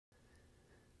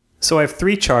So I have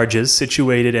three charges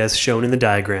situated as shown in the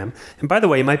diagram. And by the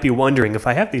way, you might be wondering, if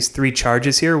I have these three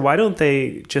charges here, why don't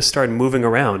they just start moving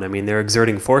around? I mean, they're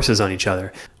exerting forces on each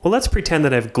other. Well, let's pretend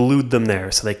that I've glued them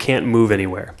there so they can't move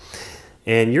anywhere.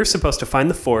 And you're supposed to find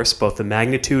the force, both the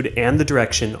magnitude and the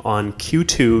direction, on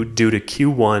Q2 due to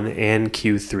Q1 and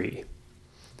Q3.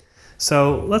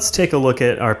 So let's take a look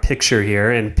at our picture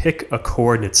here and pick a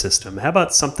coordinate system. How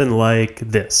about something like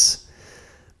this?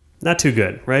 Not too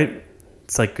good, right?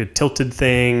 It's like a tilted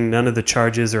thing, none of the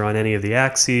charges are on any of the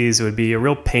axes. It would be a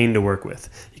real pain to work with.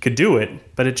 You could do it,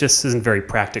 but it just isn't very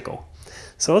practical.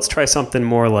 So let's try something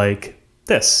more like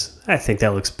this. I think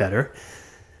that looks better.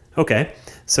 Okay,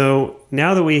 so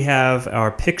now that we have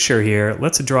our picture here,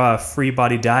 let's draw a free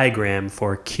body diagram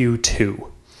for Q2.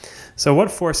 So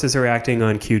what forces are acting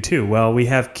on Q2? Well, we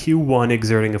have Q1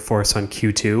 exerting a force on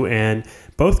Q2, and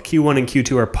both Q1 and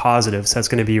Q2 are positive, so that's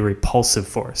going to be a repulsive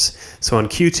force. So on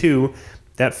Q2,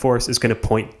 that force is going to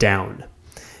point down.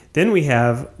 Then we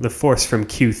have the force from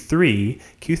Q3.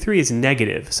 Q3 is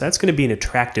negative, so that's going to be an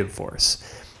attractive force.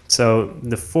 So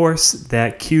the force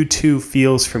that Q2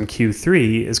 feels from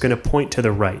Q3 is going to point to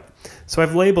the right. So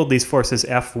I've labeled these forces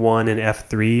F1 and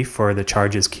F3 for the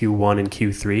charges Q1 and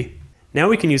Q3. Now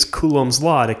we can use Coulomb's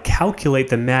law to calculate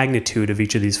the magnitude of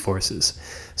each of these forces.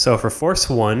 So for force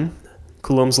 1,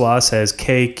 Coulomb's law says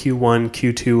K Q1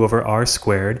 Q2 over R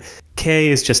squared. K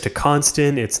is just a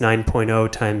constant. It's 9.0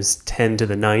 times 10 to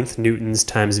the 9th newtons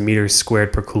times meters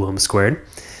squared per coulomb squared.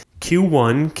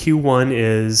 Q1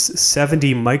 is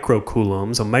 70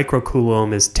 microcoulombs. A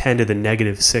microcoulomb is 10 to the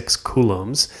negative 6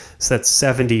 coulombs. So that's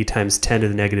 70 times 10 to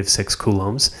the negative 6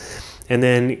 coulombs. And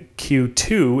then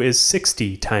Q2 is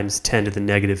 60 times 10 to the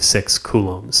negative 6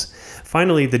 coulombs.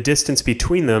 Finally, the distance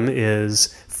between them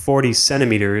is 40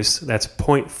 centimeters. That's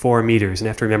 0.4 meters, and you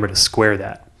have to remember to square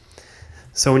that.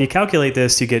 So when you calculate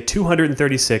this, you get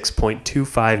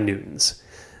 236.25 newtons.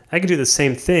 I can do the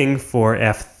same thing for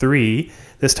F3.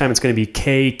 This time it's going to be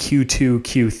K Q2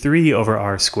 Q3 over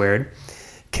R squared.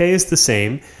 K is the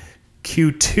same.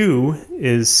 Q2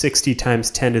 is 60 times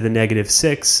 10 to the negative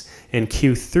 6, and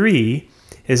Q3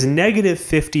 is negative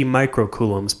 50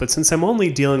 microcoulombs, but since I'm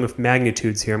only dealing with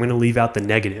magnitudes here, I'm going to leave out the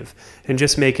negative and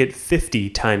just make it 50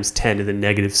 times 10 to the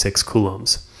negative 6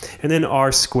 coulombs. And then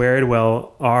R squared,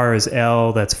 well, R is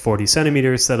L, that's 40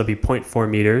 centimeters, so that'll be 0.4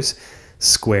 meters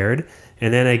squared.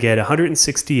 And then I get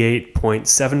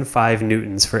 168.75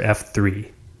 newtons for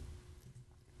F3.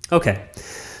 Okay,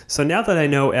 so now that I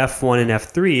know F1 and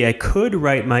F3, I could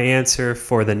write my answer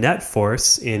for the net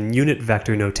force in unit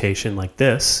vector notation like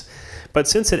this. But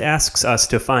since it asks us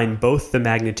to find both the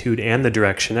magnitude and the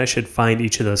direction, I should find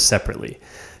each of those separately.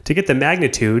 To get the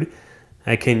magnitude,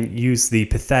 I can use the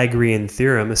Pythagorean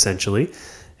theorem, essentially,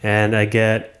 and I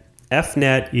get F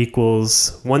net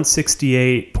equals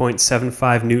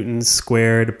 168.75 newtons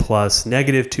squared plus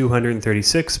negative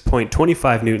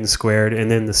 236.25 newtons squared,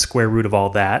 and then the square root of all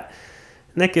that,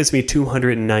 and that gives me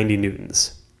 290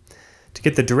 newtons. To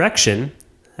get the direction,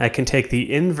 I can take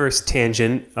the inverse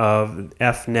tangent of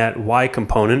F net y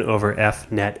component over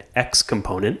F net x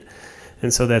component.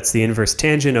 And so that's the inverse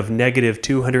tangent of negative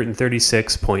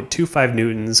 236.25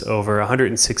 newtons over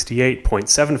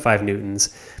 168.75 newtons.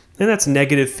 And that's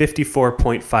negative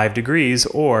 54.5 degrees,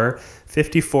 or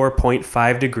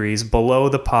 54.5 degrees below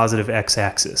the positive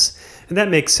x-axis. And that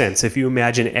makes sense. If you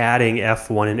imagine adding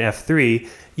F1 and F3,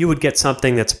 you would get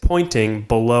something that's pointing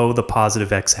below the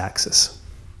positive x-axis.